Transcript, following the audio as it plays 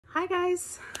Hi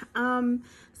guys.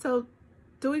 So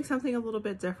doing something a little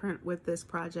bit different with this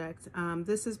project.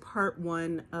 This is part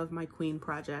one of my queen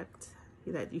project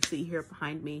that you see here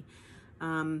behind me.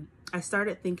 I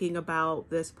started thinking about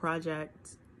this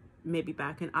project maybe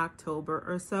back in October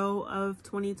or so of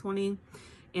 2020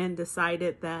 and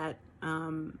decided that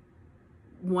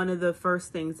one of the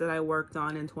first things that I worked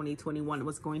on in 2021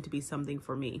 was going to be something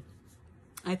for me.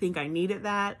 I think I needed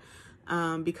that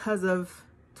because of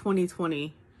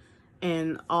 2020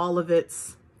 and all of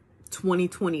its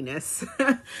 2020-ness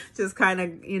just kind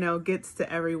of, gets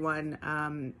to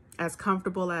everyone. As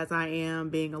comfortable as I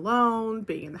am being alone,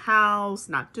 being in the house,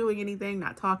 not doing anything,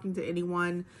 not talking to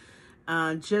anyone,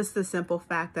 just the simple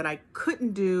fact that I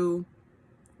couldn't do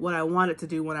what I wanted to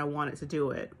do when I wanted to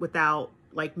do it without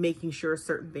like making sure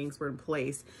certain things were in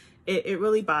place. It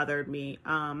really bothered me.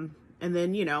 And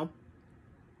then,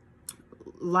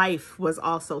 life was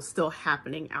also still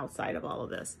happening outside of all of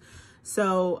this.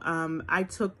 So I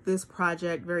took this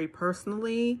project very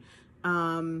personally.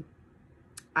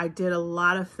 I did a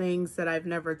lot of things that I've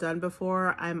never done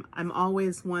before. I'm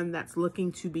always one that's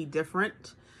looking to be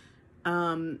different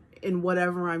in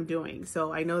whatever I'm doing.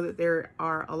 So I know that there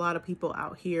are a lot of people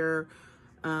out here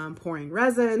pouring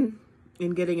resin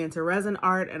and getting into resin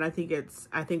art, and I think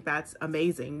that's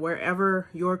amazing. Wherever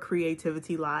your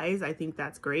creativity lies, I think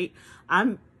that's great.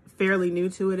 I'm fairly new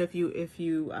to it if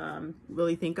you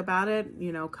really think about it,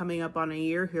 coming up on a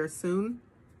year here soon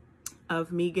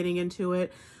of me getting into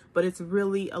it, but it's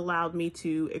really allowed me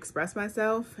to express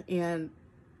myself and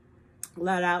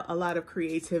let out a lot of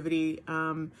creativity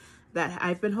that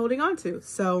I've been holding on to.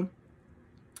 So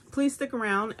please stick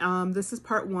around. This is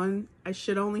part one. I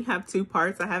should only have two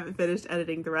parts. I haven't finished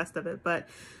editing the rest of it, but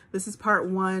this is part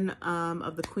one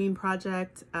of the Queen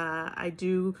project. I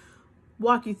do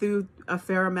walk you through a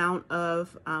fair amount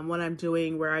of what I'm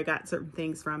doing, where I got certain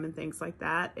things from and things like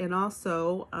that. And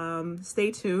also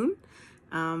stay tuned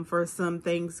for some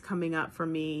things coming up for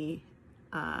me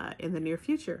in the near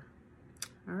future.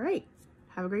 All right,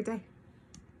 have a great day.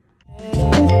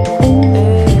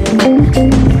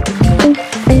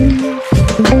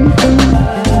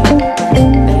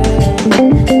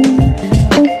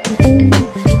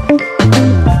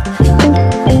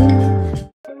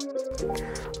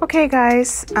 Okay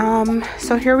guys,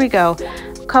 so here we go.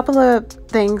 A couple of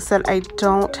things that I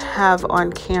don't have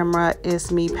on camera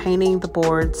is me painting the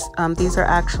boards. These are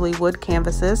actually wood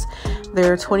canvases.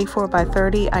 They're 24 by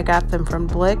 30. I got them from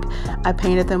Blick. I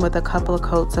painted them with a couple of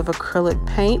coats of acrylic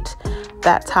paint.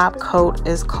 That top coat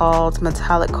is called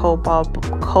metallic cobalt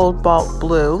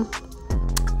blue.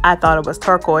 I thought it was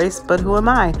turquoise, but who am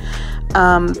I?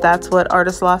 That's what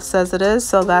Artist Loft says it is,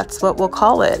 so that's what we'll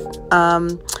call it.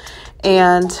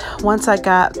 And once I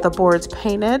got the boards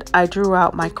painted, I drew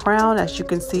out my crown. As you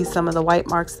can see, some of the white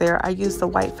marks there. I used the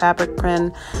white fabric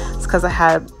pen. It's because I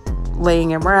had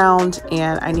laying around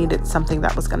and I needed something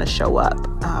that was going to show up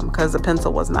because the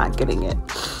pencil was not getting it.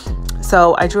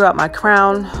 So I drew out my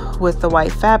crown with the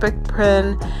white fabric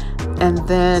pen, and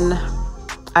then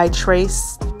I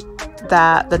traced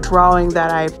the drawing that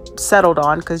I settled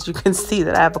on, because you can see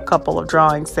that I have a couple of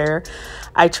drawings there.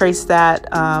 I traced that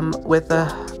with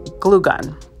a glue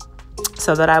gun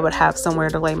so that I would have somewhere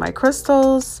to lay my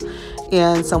crystals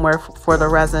and somewhere for the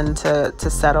resin to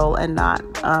settle and not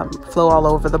flow all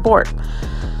over the board.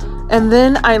 And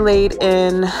then I laid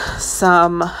in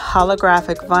some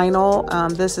holographic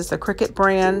vinyl. This is the Cricut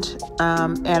brand,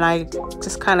 and I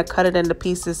just kind of cut it into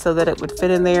pieces so that it would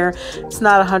fit in there. It's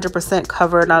not 100%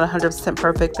 covered, not 100%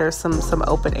 perfect. There's some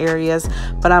open areas,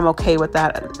 but I'm okay with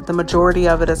that. The majority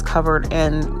of it is covered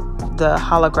in the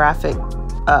holographic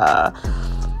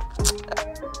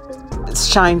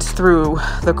shines through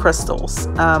the crystals.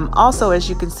 Also, as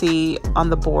you can see on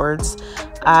the boards,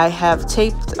 I have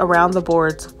taped around the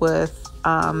boards with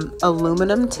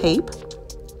aluminum tape.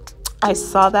 I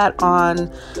saw that on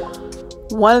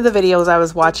one of the videos I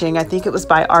was watching. I think it was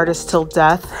by Artist Till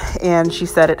Death, and she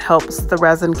said it helps the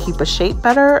resin keep a shape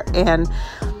better. And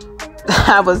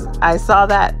I saw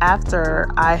that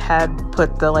after I had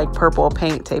put the purple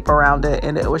paint tape around it,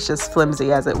 and it was just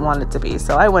flimsy as it wanted to be.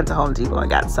 So I went to Home Depot and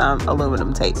got some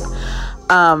aluminum tape.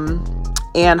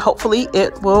 And hopefully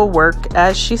it will work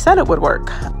as she said it would work.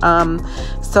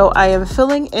 So I am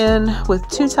filling in with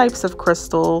two types of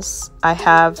crystals. I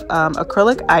have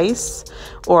acrylic ice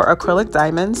or acrylic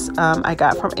diamonds I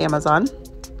got from Amazon.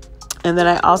 And then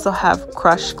I also have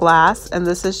crushed glass, and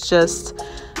this is just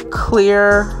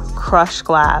clear crushed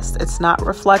glass. It's not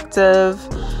reflective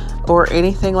or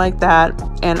anything like that.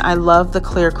 And I love the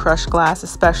clear crushed glass,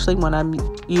 especially when I'm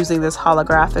using this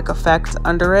holographic effect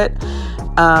under it.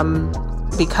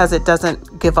 because it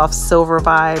doesn't give off silver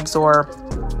vibes, or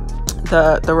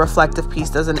the reflective piece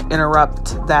doesn't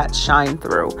interrupt that shine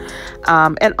through.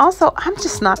 And also, I'm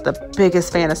just not the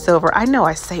biggest fan of silver. I know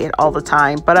I say it all the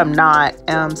time, but I'm not.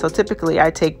 So typically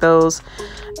I take those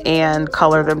and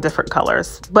color them different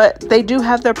colors, but they do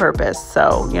have their purpose.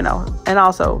 So, you know, and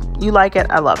also, you like it,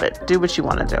 I love it. Do what you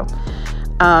want to do.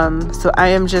 So I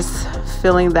am just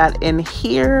filling that in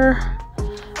here.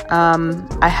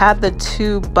 I had the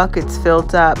 2 buckets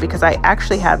filled up because I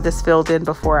actually had this filled in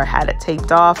before I had it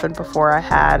taped off and before I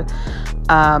had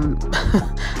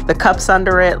the cups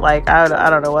under it. Like, I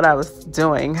don't know what I was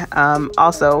doing.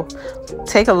 Also,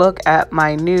 take a look at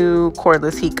my new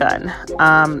cordless heat gun.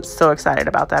 So excited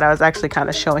about that. I was actually kind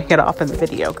of showing it off in the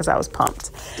video because I was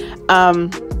pumped.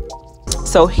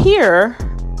 So here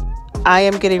I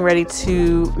am getting ready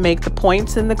to make the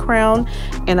points in the crown,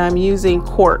 and I'm using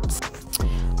quartz.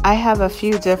 I have a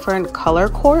few different color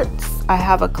quartz. I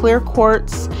have a clear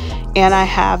quartz, and I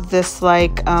have this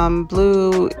like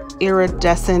blue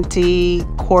iridescent-y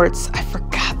quartz. I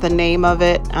forgot the name of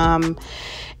it.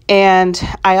 And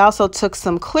I also took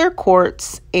some clear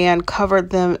quartz and covered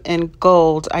them in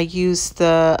gold. I used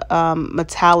the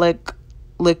metallic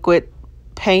liquid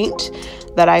paint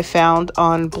that I found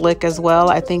on Blick as well.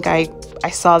 I think I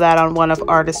saw that on one of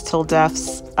Artist Till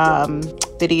Death's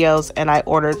videos, and I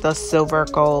ordered the silver,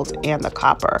 gold, and the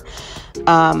copper.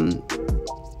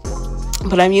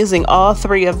 But I'm using all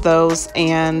 3 of those,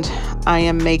 and I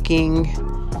am making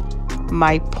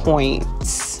my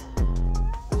points.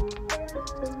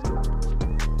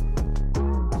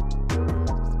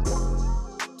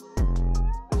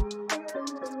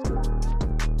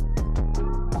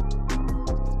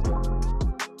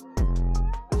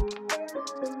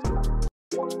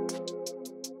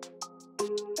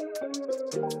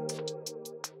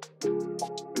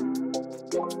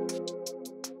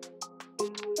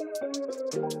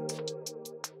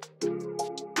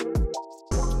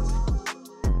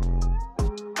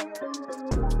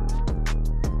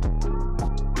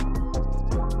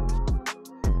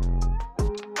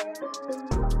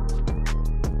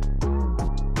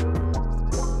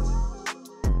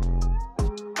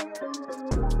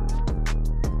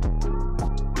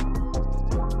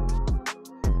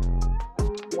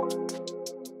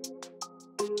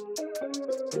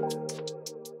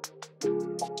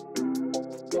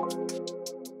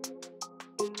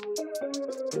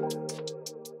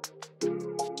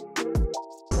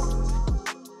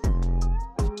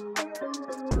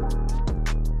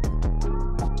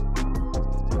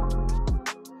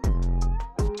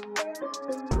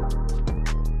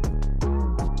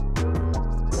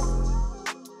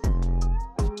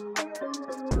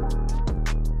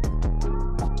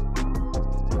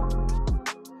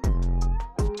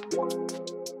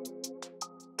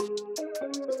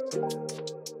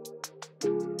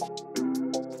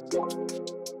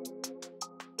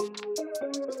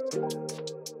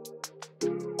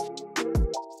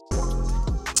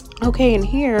 Okay, and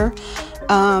here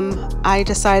I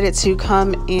decided to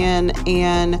come in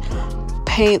and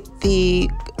paint the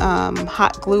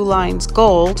hot glue lines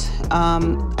gold.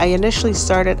 I initially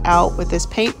started out with this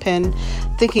paint pen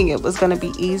thinking it was going to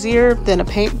be easier than a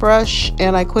paintbrush,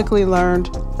 and I quickly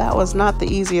learned that was not the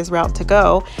easiest route to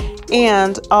go.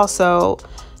 And also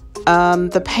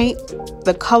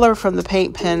the color from the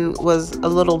paint pen was a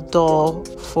little dull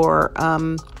for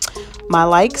my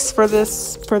likes for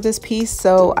this piece.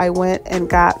 So I went and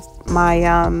got my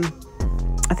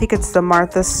I think it's the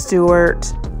Martha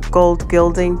Stewart gold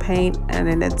gilding paint, and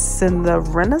then it's in the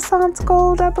Renaissance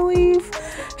gold, I believe.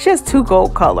 She has 2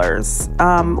 gold colors.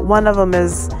 One of them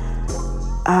is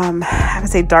I would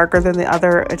say darker than the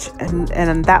other,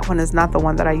 and that one is not the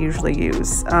one that I usually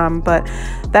use. But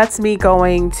that's me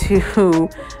going to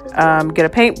get a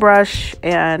paintbrush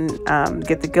and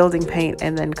get the gilding paint,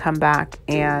 and then come back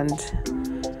and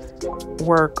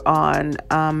work on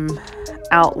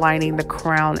outlining the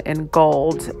crown in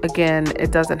gold. Again,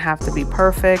 it doesn't have to be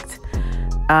perfect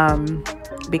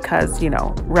because, you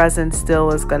know, resin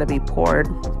still is going to be poured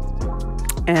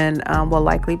and will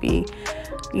likely be,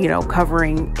 you know,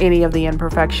 covering any of the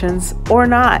imperfections or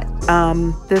not.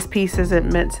 This piece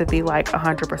isn't meant to be like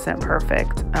 100%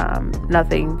 perfect.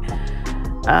 Nothing.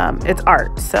 It's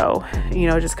art, so, you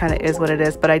know, it just kind of is what it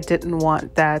is. But I didn't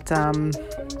want that.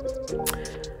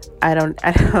 I don't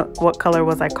what color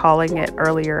was I calling it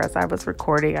earlier as I was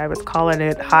recording? I was calling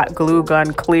it hot glue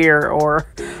gun clear or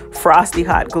frosty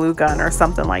hot glue gun or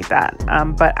something like that.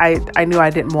 But I knew I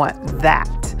didn't want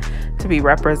that to be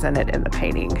represented in the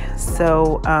painting.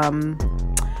 So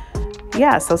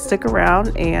yeah, so stick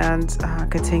around and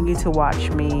continue to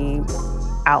watch me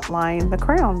outline the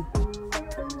crown.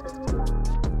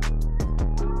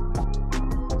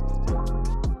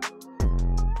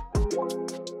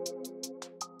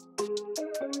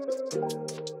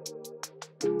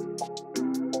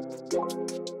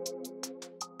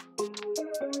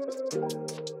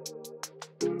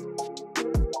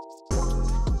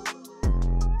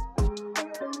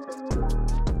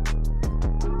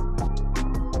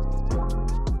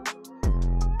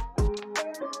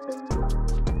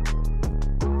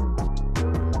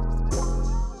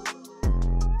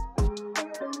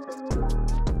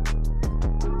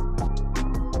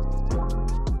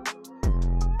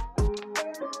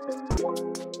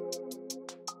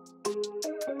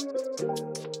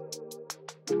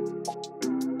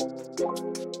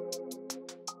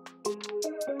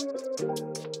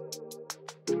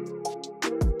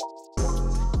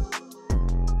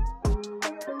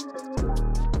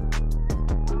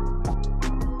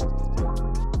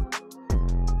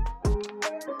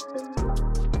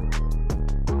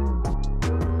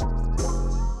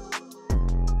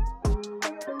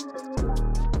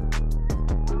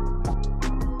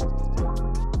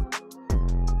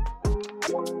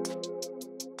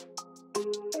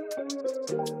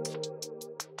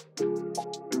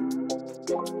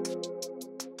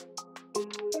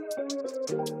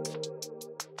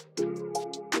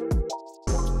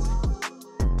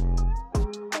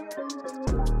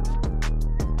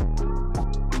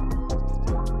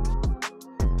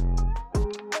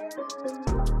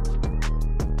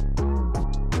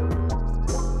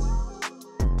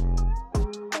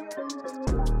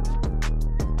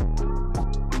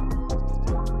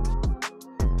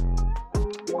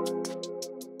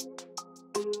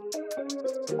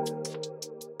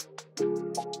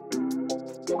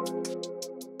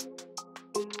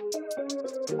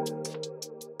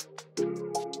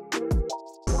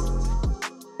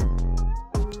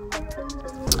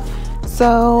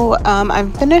 So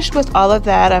I'm finished with all of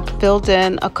that. I've filled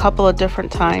in a couple of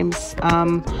different times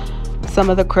some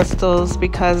of the crystals,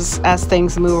 because as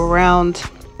things move around,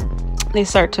 they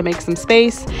start to make some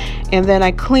space. And then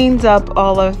I cleaned up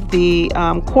all of the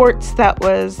quartz that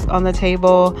was on the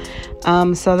table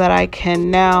so that I can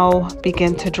now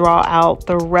begin to draw out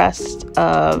the rest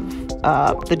of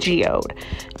the geode.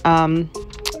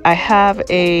 I have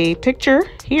a picture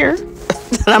here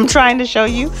that I'm trying to show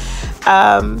you.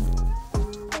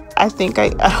 I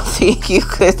don't think you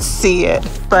could see it,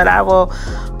 but I will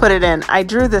put it in. I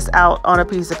drew this out on a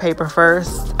piece of paper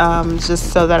first,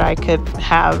 just so that I could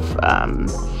have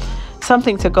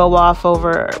something to go off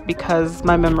over, because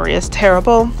my memory is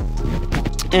terrible.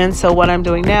 And so what I'm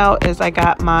doing now is I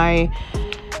got my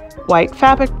white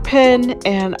fabric pen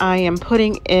and I am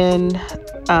putting in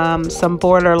some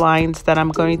border lines that I'm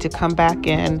going to come back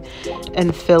in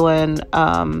and fill in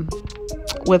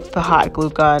with the hot glue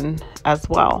gun as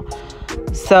well.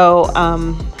 So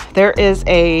there is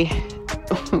a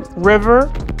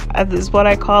river, is what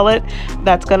I call it,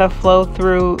 that's going to flow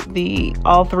through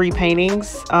all three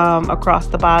paintings across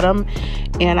the bottom.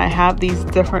 And I have these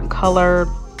different colored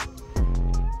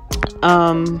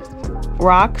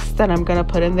rocks that I'm going to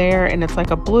put in there, and it's like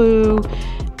a blue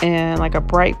and like a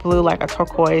bright blue, like a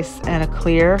turquoise, and a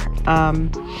clear.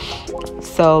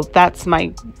 So that's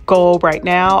my goal right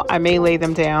now. I may lay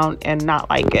them down and not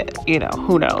like it,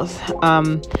 who knows.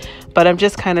 But I'm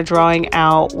just kind of drawing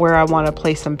out where I want to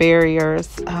place some barriers.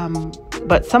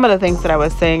 But some of the things that I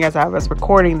was saying as I was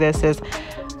recording this is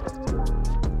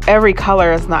every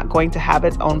color is not going to have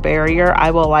its own barrier.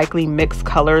 I will likely mix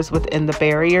colors within the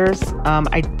barriers.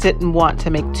 I didn't want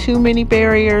to make too many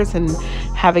barriers and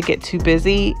have it get too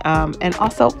busy. And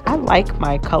also, I like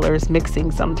my colors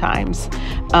mixing sometimes.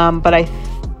 But I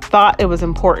thought it was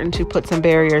important to put some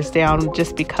barriers down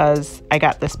just because I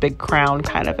got this big crown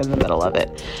kind of in the middle of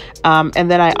it. And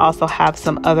then I also have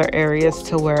some other areas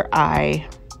to where I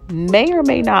may or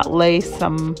may not lay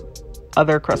some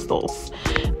other crystals.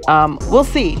 We'll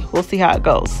see how it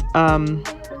goes.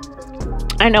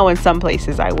 I know in some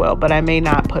places I will, but I may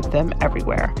not put them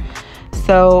everywhere.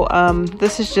 So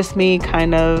this is just me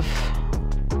kind of,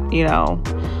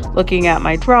 looking at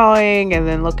my drawing and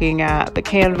then looking at the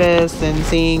canvas and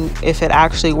seeing if it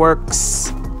actually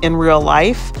works in real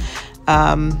life.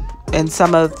 And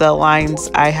some of the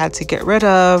lines I had to get rid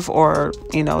of or,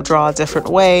 draw a different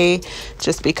way,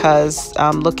 just because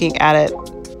looking at it,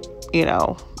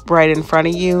 right in front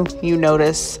of you, you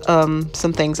notice some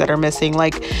things that are missing.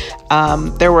 Like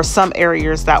there were some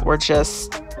areas that were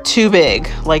just too big,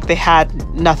 like they had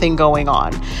nothing going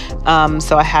on.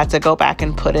 So I had to go back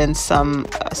and put in some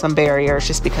barriers,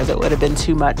 just because it would have been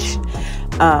too much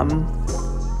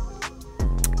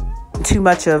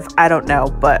of, I don't know,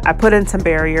 but I put in some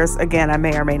barriers. Again, I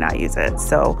may or may not use it,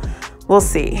 so we'll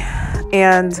see.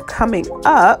 And coming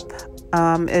up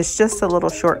is just a little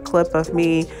short clip of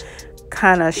me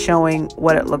kind of showing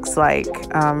what it looks like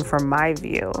from my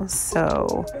view.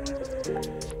 So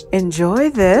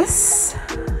enjoy this.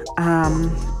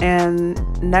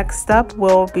 And next up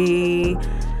we'll be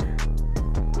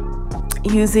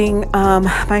using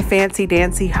my fancy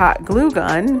dancy hot glue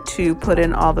gun to put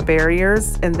in all the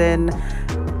barriers, and then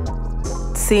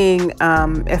seeing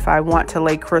if I want to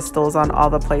lay crystals on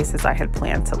all the places I had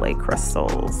planned to lay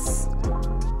crystals.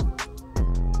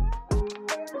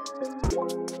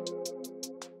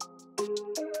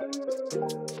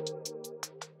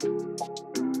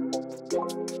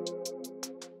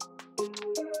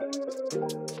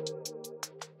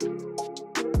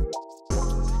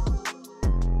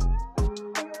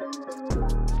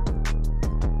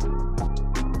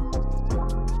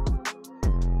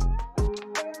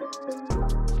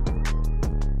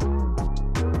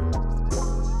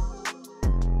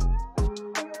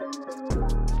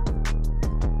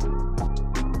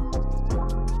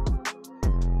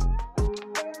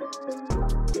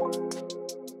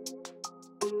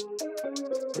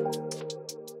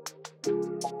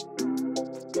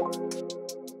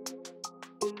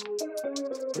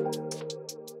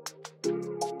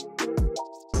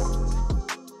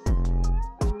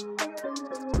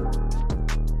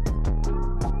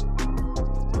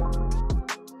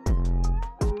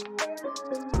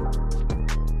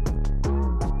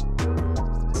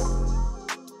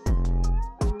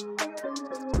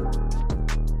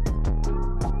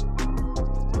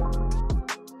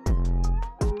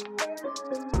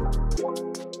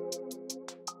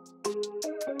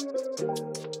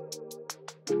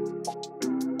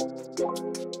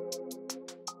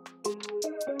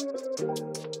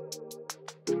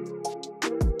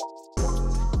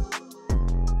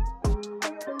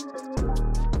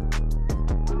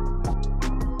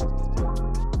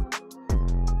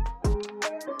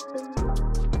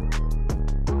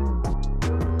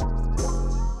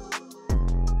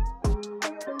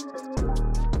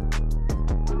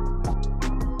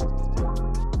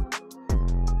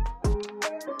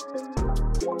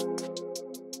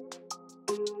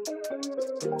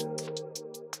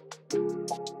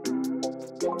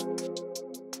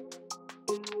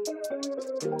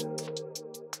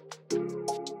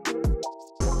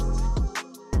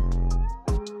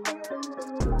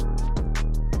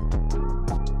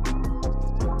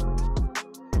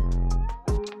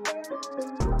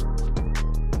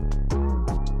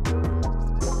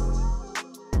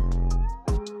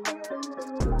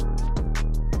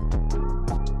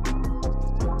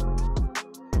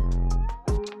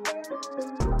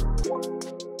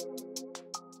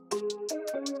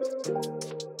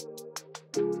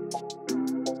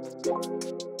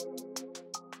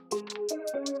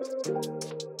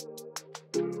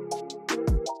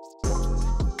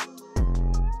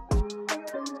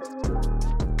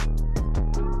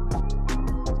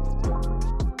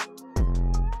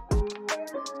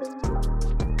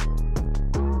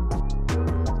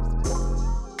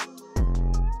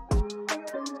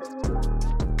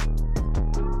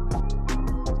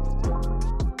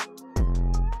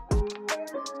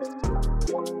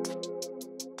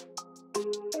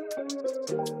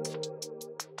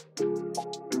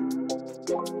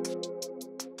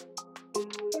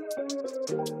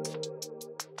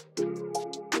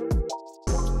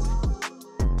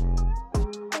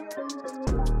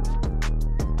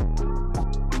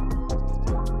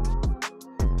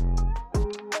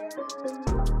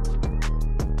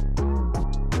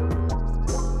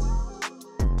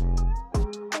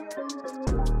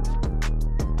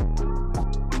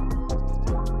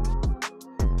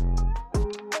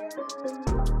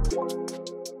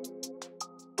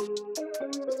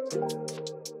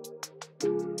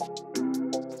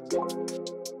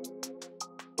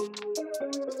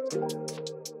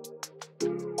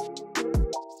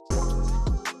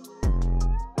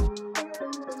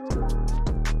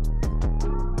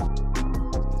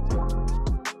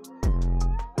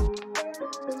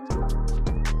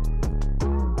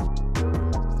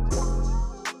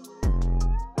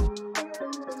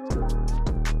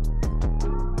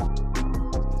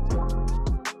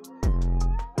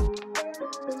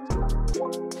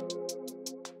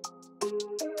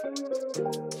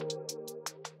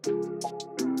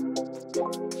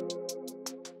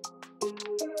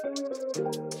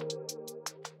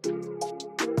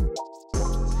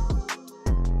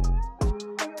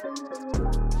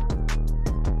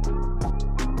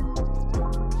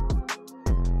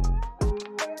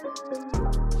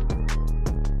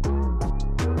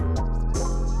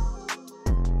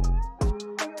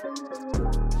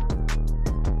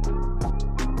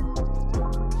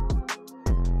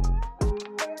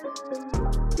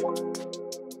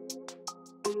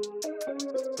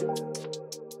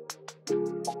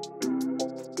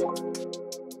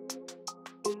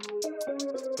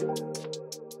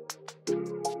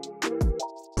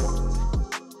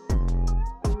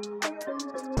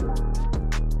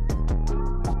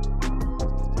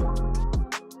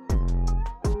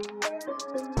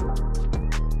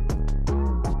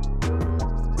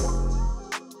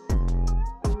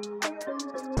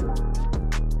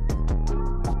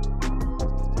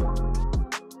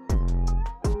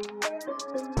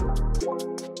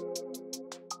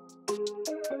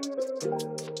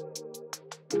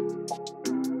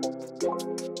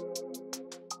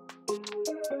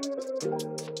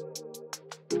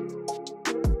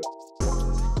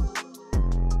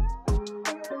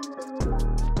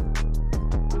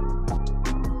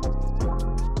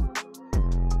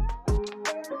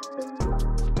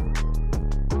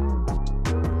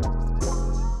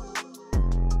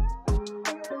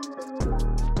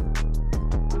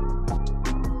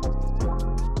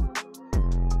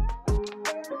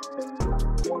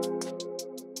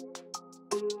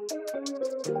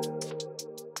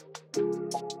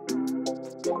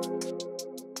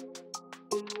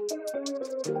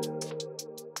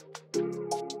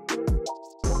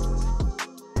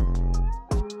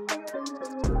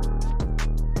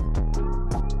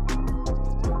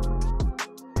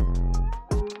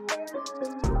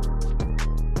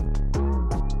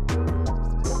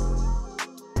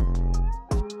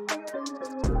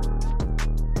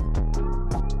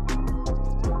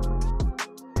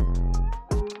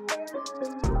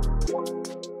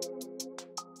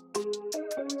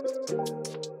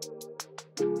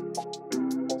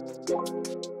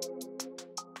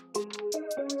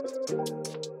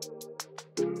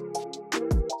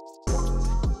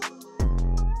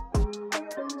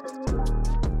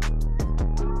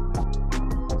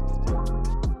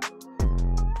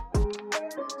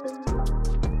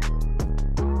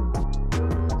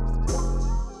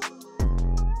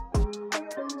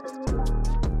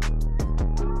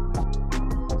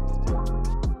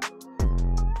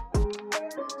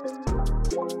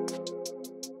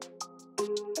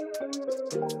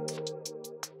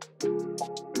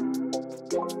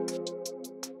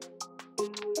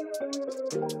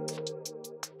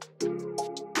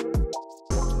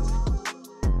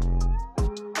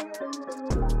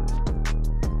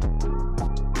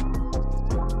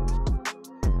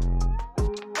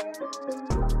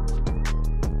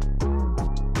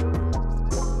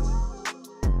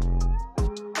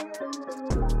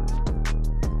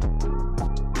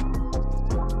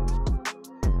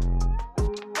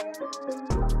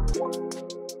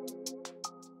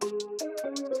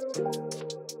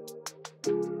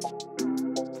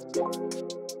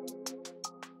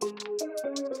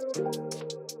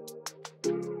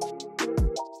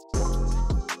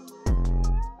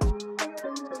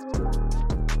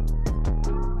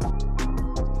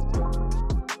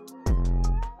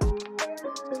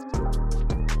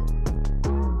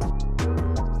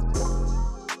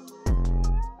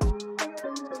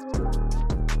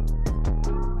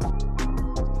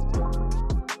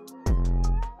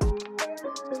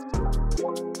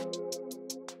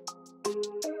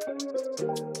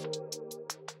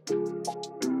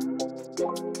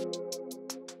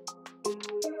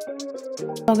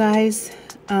 Well guys,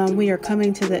 we are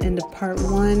coming to the end of part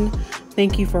 1.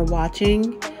 Thank you for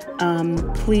watching.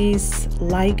 Please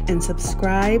like and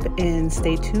subscribe and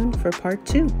stay tuned for part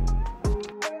 2.